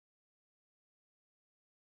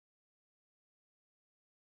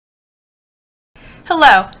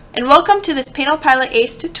Hello, and welcome to this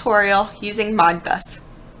PanelPilotACE tutorial using MODBUS.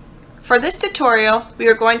 For this tutorial, we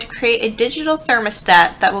are going to create a digital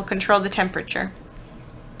thermostat that will control the temperature.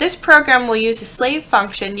 This program will use a slave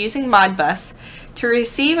function using MODBUS to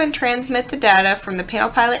receive and transmit the data from the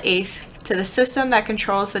PanelPilotACE to the system that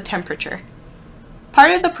controls the temperature.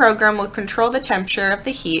 Part of the program will control the temperature of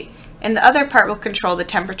the heat, and the other part will control the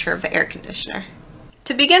temperature of the air conditioner.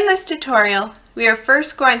 To begin this tutorial, we are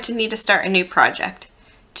first going to need to start a new project.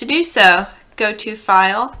 To do so, go to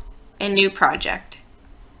File and New Project.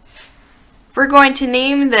 We're going to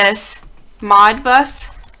name this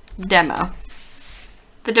MODBUS Demo.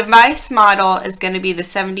 The device model is going to be the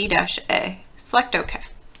 70-A. Select OK.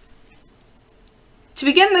 To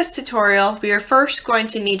begin this tutorial, we are first going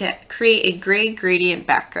to need to create a gray gradient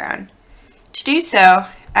background. To do so,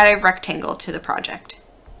 add a rectangle to the project.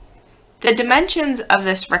 The dimensions of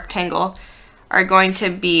this rectangle are going to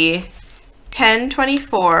be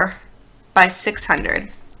 1024 by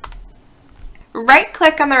 600.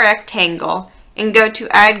 Right-click on the rectangle and go to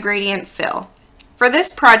Add Gradient Fill. For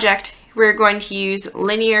this project, we're going to use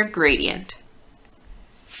Linear Gradient.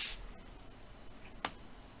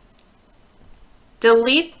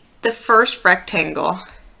 Delete the first rectangle,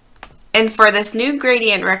 and for this new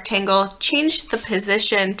gradient rectangle, change the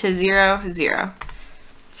position to 0, 0.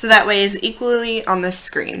 So that way it's equally on the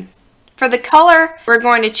screen. For the color, we're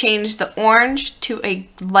going to change the orange to a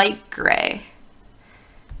light gray.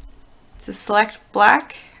 So select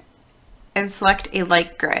black and select a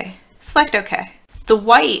light gray. Select OK. The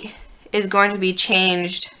white is going to be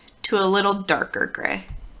changed to a little darker gray.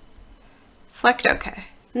 Select OK.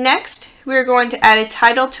 Next, we're going to add a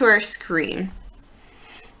title to our screen.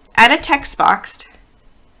 Add a text box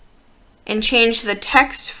and change the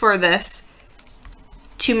text for this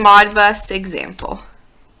to MODBUS example.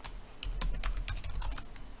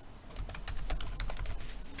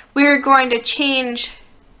 We are going to change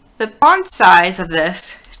the font size of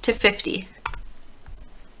this to 50.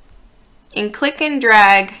 And click and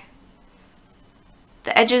drag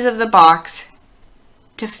the edges of the box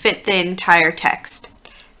to fit the entire text.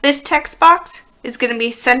 This text box is going to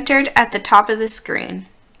be centered at the top of the screen.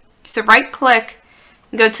 So right click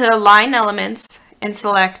and go to Align Elements and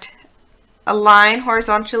select Align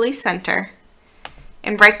Horizontally Center,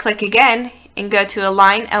 and right click again and go to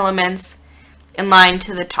Align Elements and line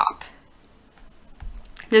to the top.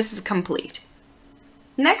 This is complete.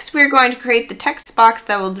 Next, we're going to create the text box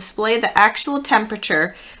that will display the actual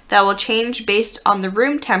temperature that will change based on the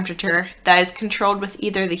room temperature that is controlled with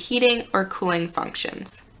either the heating or cooling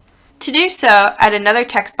functions. To do so, add another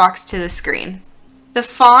text box to the screen. The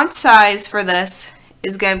font size for this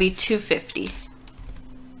is going to be 250.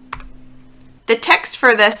 The text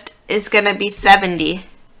for this is going to be 70,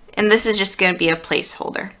 and this is just going to be a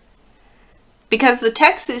placeholder. Because the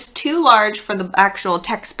text is too large for the actual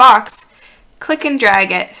text box, click and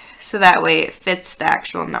drag it so that way it fits the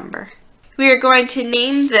actual number. We are going to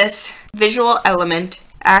name this visual element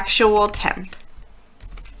Actual Temp.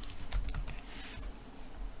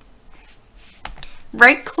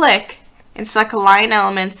 Right click and select Align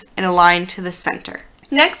Elements and align to the center.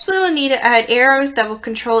 Next, we will need to add arrows that will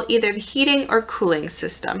control either the heating or cooling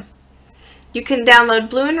system. You can download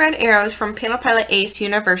blue and red arrows from PanelPilotACE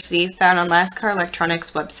University found on Lascar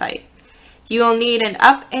Electronics website. You will need an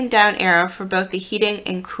up and down arrow for both the heating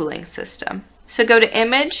and cooling system. So go to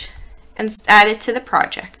Image and add it to the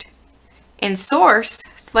project. In Source,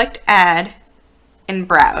 select Add and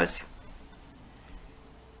Browse.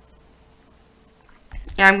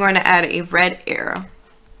 And I'm going to add a red arrow.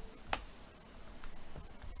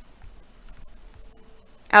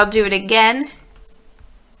 I'll do it again.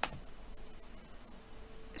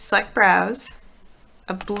 Select Browse,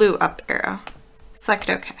 a blue up arrow. Select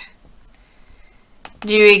OK.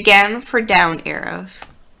 Do it again for down arrows.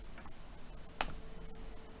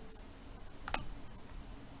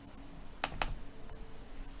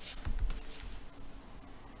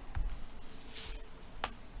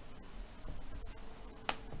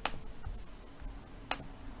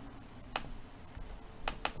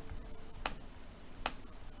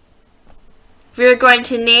 We are going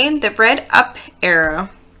to name the red up arrow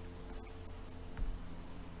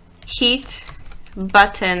Heat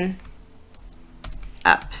Button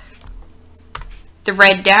Up. The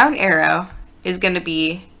red down arrow is going to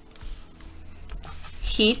be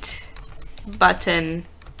Heat Button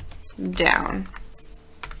Down.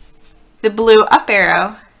 The blue up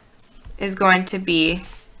arrow is going to be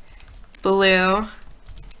Blue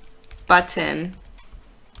Button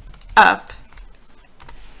Up.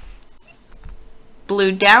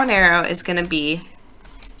 Blue down arrow is going to be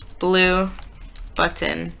blue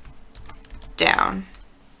button down.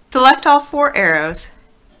 Select all 4 arrows.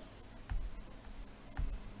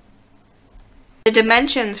 The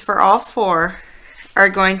dimensions for all 4 are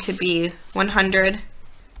going to be 100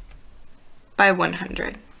 by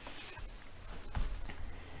 100.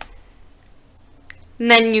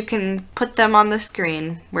 And then you can put them on the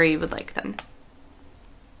screen where you would like them.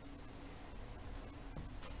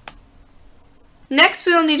 Next,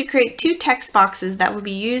 we will need to create 2 text boxes that will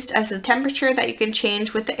be used as the temperature that you can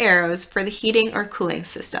change with the arrows for the heating or cooling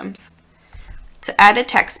systems. So add a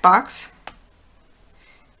text box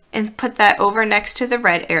and put that over next to the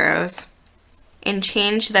red arrows and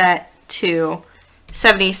change that to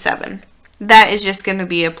 77. That is just going to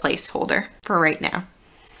be a placeholder for right now.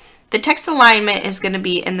 The text alignment is going to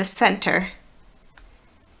be in the center,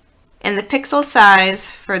 and the pixel size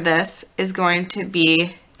for this is going to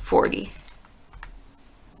be 40.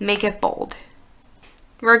 Make it bold.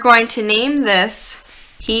 We're going to name this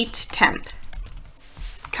heat temp.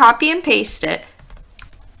 Copy and paste it.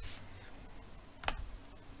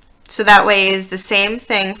 So that way is the same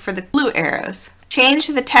thing for the blue arrows. Change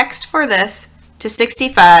the text for this to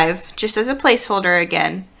 65, just as a placeholder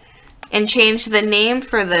again, and change the name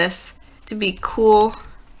for this to be cool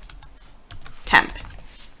temp.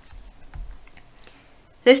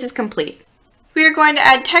 This is complete. We are going to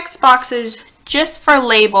add text boxes just for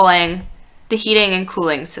labeling the heating and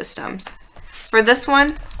cooling systems. For this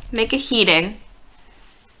one, make a heating,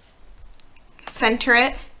 center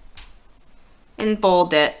it, and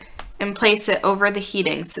bold it, and place it over the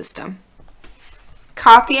heating system.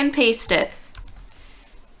 Copy and paste it,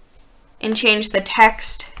 and change the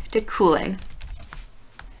text to cooling,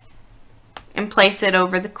 and place it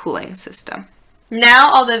over the cooling system.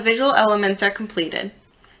 Now all the visual elements are completed.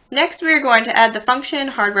 Next, we are going to add the function and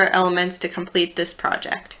hardware elements to complete this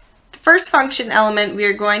project. The first function element we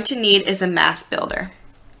are going to need is a math builder.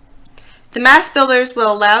 The math builders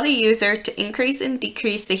will allow the user to increase and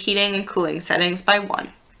decrease the heating and cooling settings by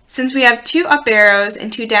 1. Since we have 2 up arrows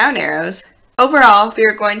and 2 down arrows, overall we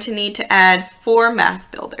are going to need to add 4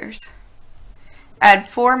 math builders. Add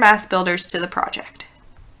 4 math builders to the project.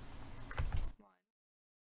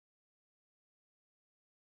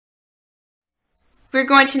 We're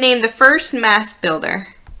going to name the first math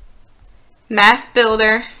builder Math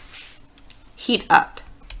Builder Heat Up.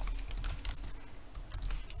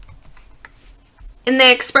 In the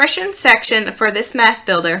expression section for this math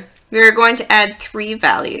builder, we are going to add 3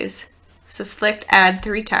 values. So select add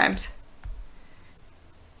 3 times.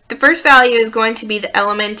 The first value is going to be the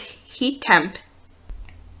element heat temp.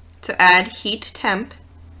 So add heat temp.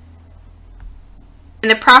 And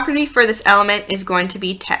the property for this element is going to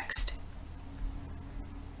be text.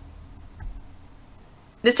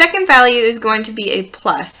 The second value is going to be a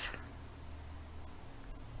plus.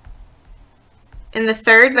 And the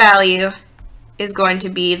third value is going to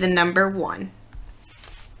be the number 1.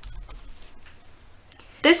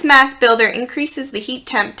 This math builder increases the heat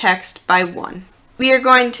temp text by 1. We are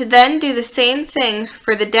going to then do the same thing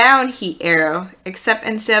for the down heat arrow, except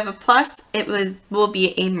instead of a plus, it will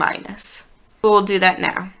be a minus. We'll do that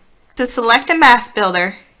now. So select a math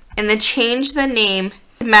builder and then change the name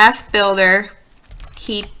to Math Builder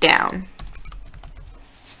Heat Down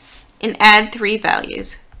and add 3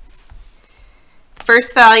 values.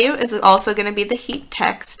 First value is also going to be the heat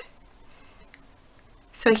text.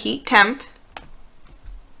 So heat temp,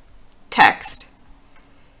 text.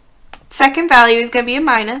 Second value is going to be a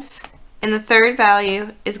minus, and the third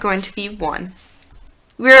value is going to be 1.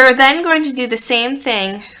 We're then going to do the same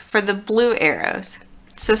thing for the blue arrows.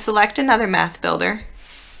 So select another math builder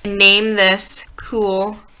and name this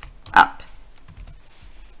Cool Up.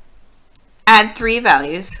 Add 3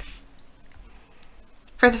 values.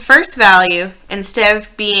 For the first value, instead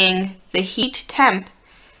of being the heat temp,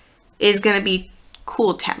 is going to be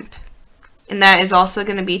cool temp, and that is also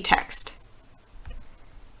going to be text.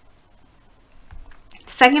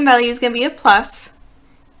 The second value is going to be a plus,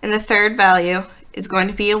 and the third value is going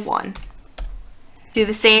to be a 1. Do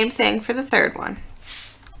the same thing for the third one.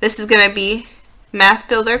 This is going to be Math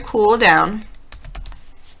Builder Cool Down.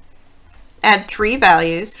 Add 3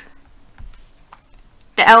 values.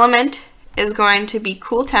 The element is going to be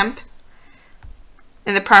cool temp,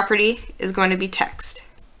 and the property is going to be text.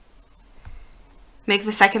 Make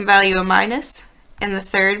the second value a minus, and the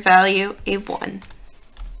third value a 1.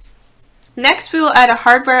 Next, we will add a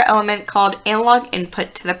hardware element called Analog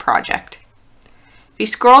Input to the project. If you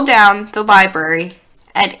scroll down the library,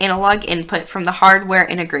 add Analog Input from the Hardware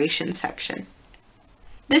Integration section.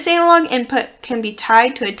 This analog input can be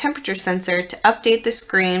tied to a temperature sensor to update the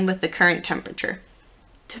screen with the current temperature.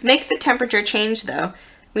 To make the temperature change though,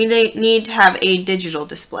 we need to have a digital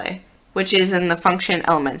display. which is in the function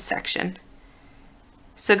elements section.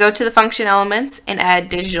 So go to the function elements and add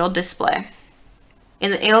digital display.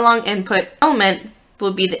 And the analog input element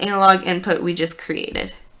will be the analog input we just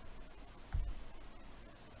created.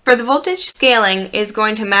 For the voltage scaling is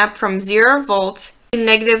going to map from 0 volts to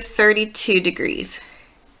negative 32 degrees.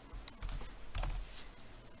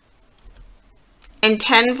 And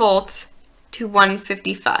 10 volts to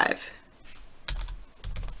 155.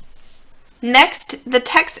 Next, the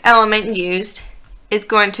text element used is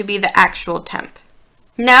going to be the actual temp.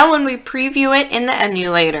 Now when we preview it in the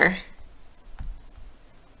emulator,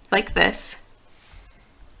 like this,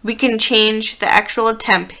 we can change the actual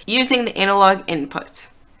temp using the analog inputs.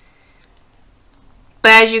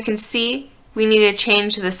 But as you can see, we need to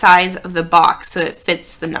change the size of the box so it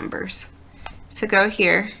fits the numbers. So go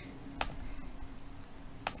here,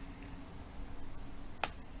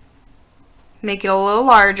 make it a little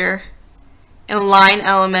larger, and align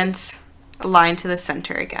elements align to the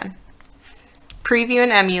center again. Preview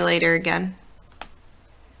and emulator again.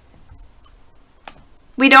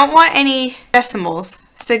 We don't want any decimals,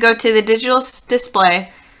 so go to the digital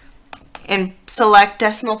display and select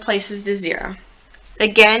decimal places to 0.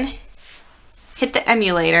 Again, hit the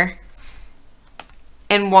emulator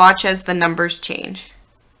and watch as the numbers change.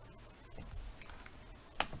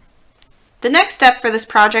 The next step for this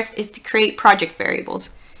project is to create project variables.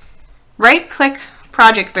 Right-click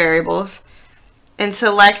Project Variables and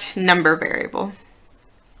select Number Variable.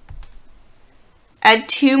 Add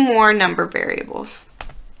 2 more number variables.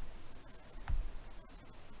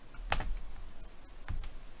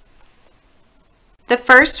 The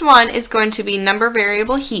first one is going to be number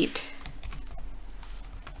variable heat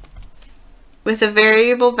with a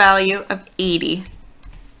variable value of 80.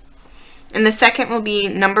 And the second will be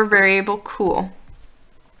number variable cool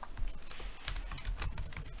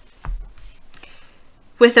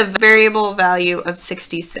with a variable value of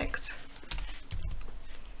 66.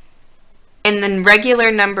 And then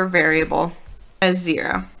regular number variable as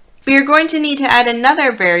 0. We are going to need to add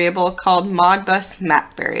another variable called MODBUS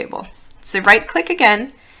map variable. So right click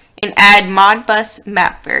again and add MODBUS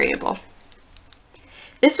map variable.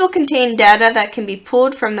 This will contain data that can be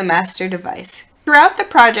pulled from the master device. Throughout the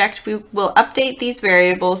project, we will update these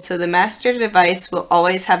variables so the master device will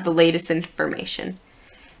always have the latest information.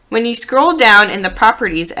 When you scroll down in the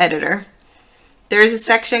Properties editor, there is a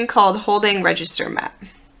section called Holding Register Map.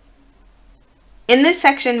 In this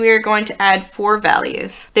section, we are going to add 4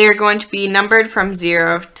 values. They are going to be numbered from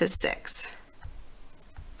 0 to 6.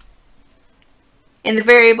 In the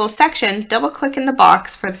variable section, double-click in the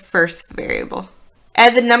box for the first variable.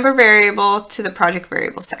 Add the number variable to the project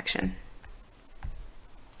variable section.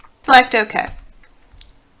 Select OK.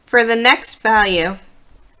 For the next value,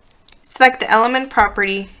 select the element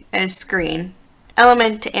property as screen,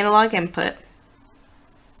 element to analog input,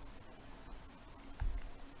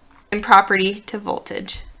 and property to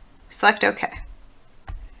voltage. Select OK.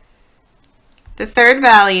 The third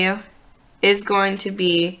value is going to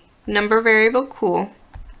be number variable cool,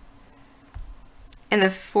 and the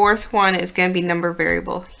fourth one is going to be number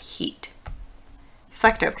variable heat.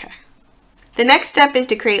 Select OK. The next step is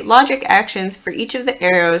to create logic actions for each of the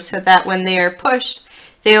arrows so that when they are pushed,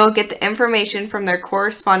 they will get the information from their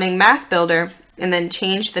corresponding math builder and then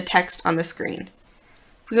change the text on the screen.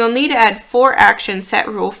 We will need to add 4 action set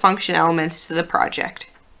rule function elements to the project.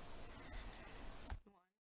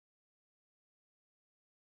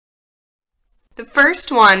 The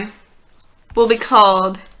first one will be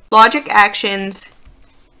called Logic Actions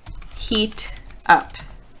Heat Up.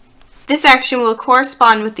 This action will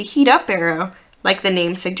correspond with the heat up arrow, like the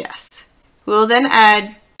name suggests. We will then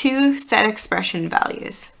add 2 set expression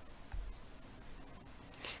values.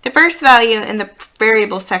 The first value in the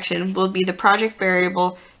variable section will be the project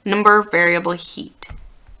variable number variable heat.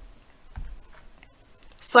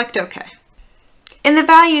 Select OK. In the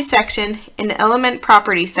value section, in the element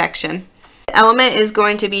property section, the element is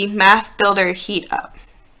going to be Math Builder Heat Up.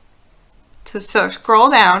 So scroll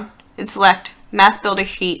down and select Math Builder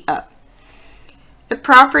Heat Up. The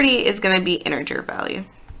property is going to be integer value.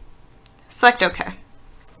 Select OK.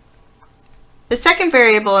 The second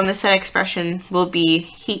variable in the set expression will be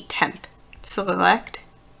heat temp. Select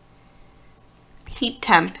heat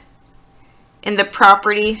temp, and the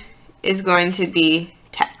property is going to be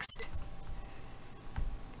text.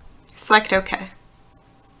 Select OK.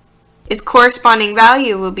 Its corresponding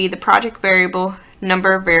value will be the project variable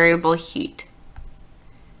number variable heat.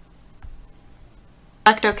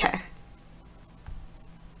 Select OK.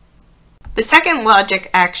 The second logic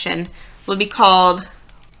action will be called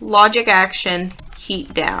Logic Action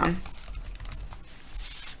Heat Down.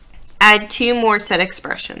 Add 2 more set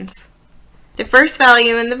expressions. The first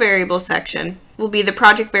value in the variable section will be the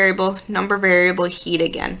project variable, number variable, heat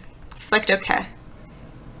again. Select OK.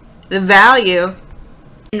 The value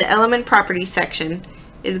in the element properties section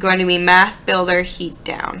is going to be math builder heat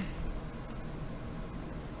down.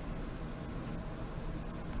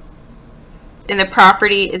 And the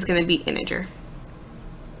property is going to be integer.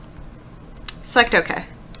 Select OK.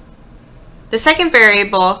 The second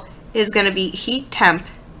variable is going to be heat temp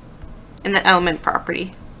in the element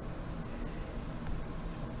property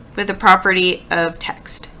with a property of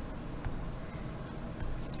text.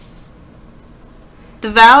 The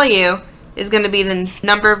value is going to be the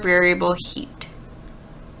number variable heat.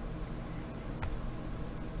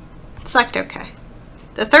 Select OK.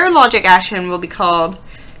 The third logic action will be called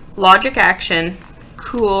logic action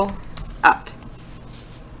cool up.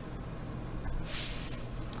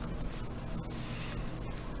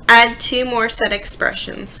 Add two more set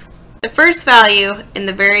expressions. The first value in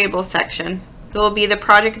the variable section will be the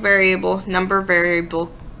project variable, number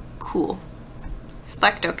variable, cool.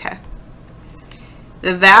 Select OK.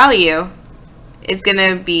 The value is going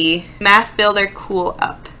to be math builder cool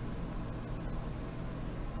up.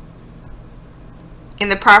 And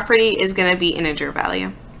the property is going to be integer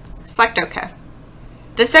value. Select OK.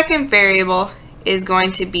 The second variable is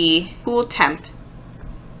going to be cool temp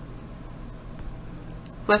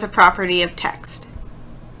with a property of text.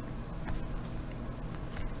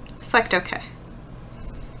 Select OK.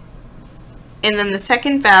 And then the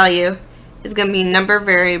second value is going to be number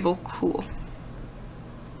variable cool.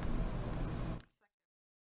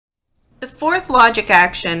 The fourth logic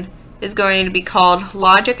action is going to be called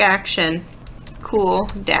logic action cool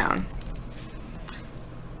down.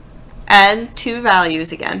 Add two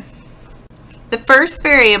values again. The first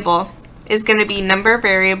variable is going to be number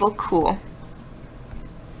variable cool.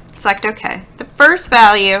 Select OK. The first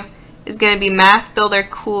value is going to be math builder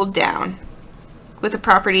cool down with a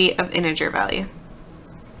property of integer value.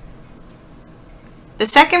 The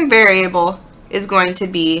second variable is going to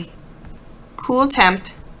be cool temp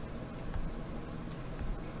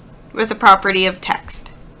with a property of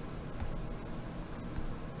text.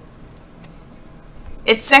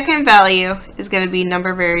 Its second value is going to be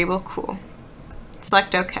number variable cool.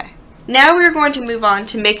 Select OK. Now we're going to move on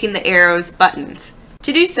to making the arrows buttons.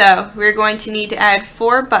 To do so, we're going to need to add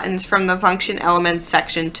 4 buttons from the function elements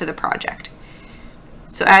section to the project.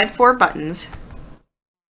 So add 4 buttons.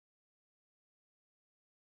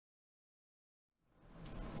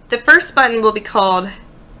 The first button will be called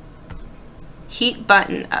heat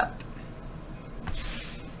button up.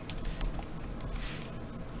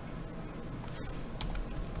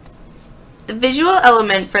 The visual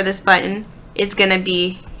element for this button is going to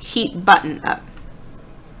be heat button up.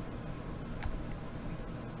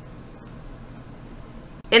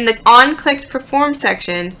 In the on-clicked perform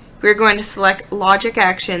section, we're going to select logic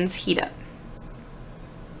actions heat up.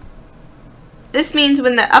 This means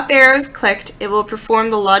when the up arrow is clicked, it will perform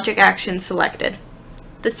the logic action selected.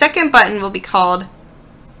 The second button will be called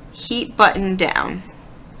heat button down.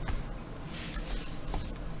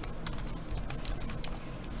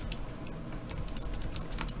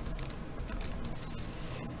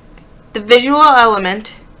 The visual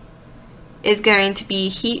element is going to be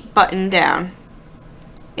heat button down.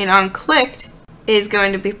 And on clicked is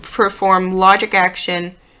going to perform logic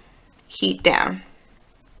action heat down.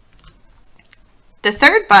 The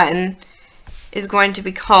third button is going to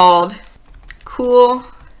be called cool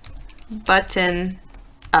button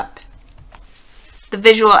up. The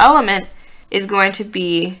visual element is going to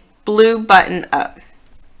be blue button up.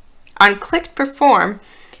 On clicked perform,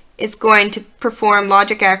 it's going to perform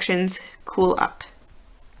logic actions cool up.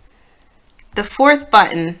 The fourth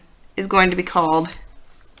button is going to be called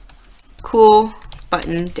cool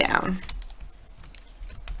button down.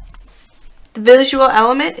 The visual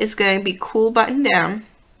element is going to be cool button down.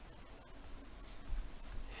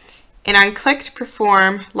 And on clicked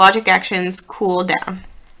perform logic actions cool down.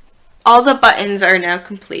 All the buttons are now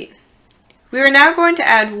complete. We are now going to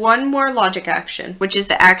add one more logic action, which is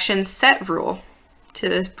the action set rule to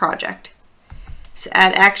this project. So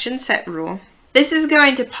add action set rule. This is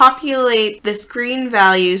going to populate the screen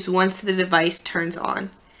values once the device turns on.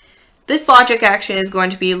 This logic action is going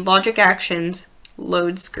to be logic actions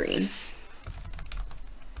load screen.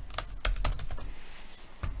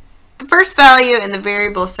 The first value in the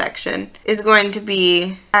variable section is going to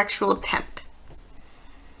be actual temp.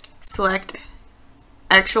 Select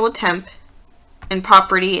actual temp and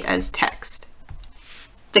property as text.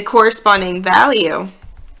 The corresponding value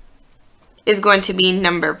is going to be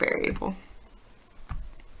number variable.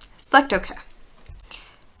 Select OK.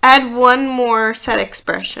 Add one more set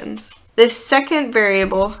expressions. This second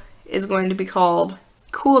variable is going to be called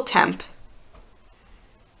cool temp.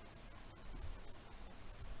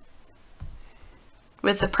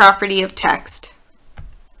 With the property of text.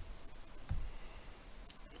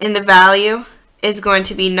 And the value is going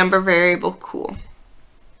to be number variable cool.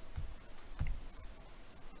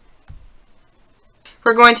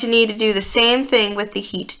 We're going to need to do the same thing with the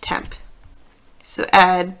heat temp. So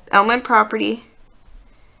add element property,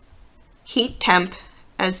 heat temp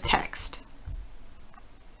as text.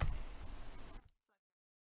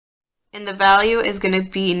 And the value is going to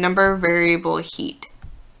be number variable heat.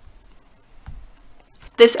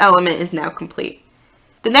 This element is now complete.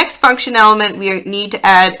 The next function element we need to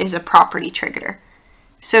add is a property trigger.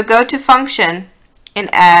 So go to function and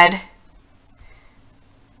add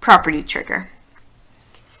property trigger.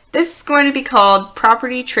 This is going to be called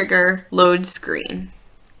property trigger load screen.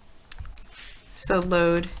 So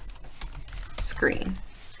load screen.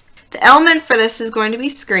 The element for this is going to be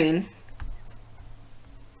screen.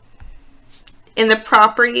 And the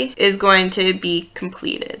property is going to be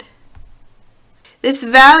completed. This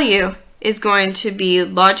value is going to be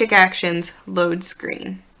logic actions load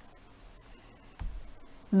screen.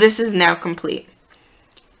 This is now complete.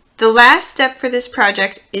 The last step for this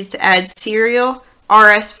project is to add serial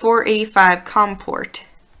RS485 COM port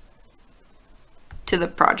to the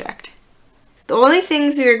project. The only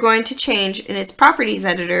things we are going to change in its properties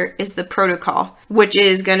editor is the protocol, which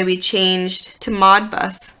is going to be changed to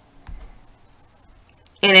MODBUS,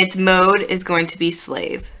 and its mode is going to be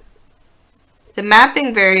slave. The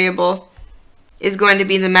mapping variable is going to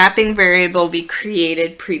be the mapping variable we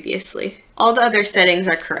created previously. All the other settings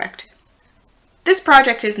are correct. This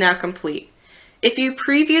project is now complete. If you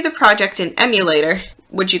preview the project in Emulator,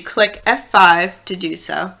 would you click F5 to do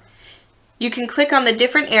so? You can click on the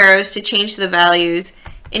different arrows to change the values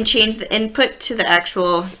and change the input to the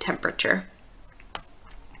actual temperature.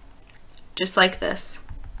 Just like this.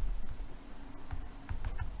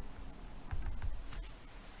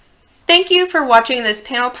 Thank you for watching this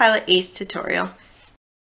PanelPilot ACE tutorial.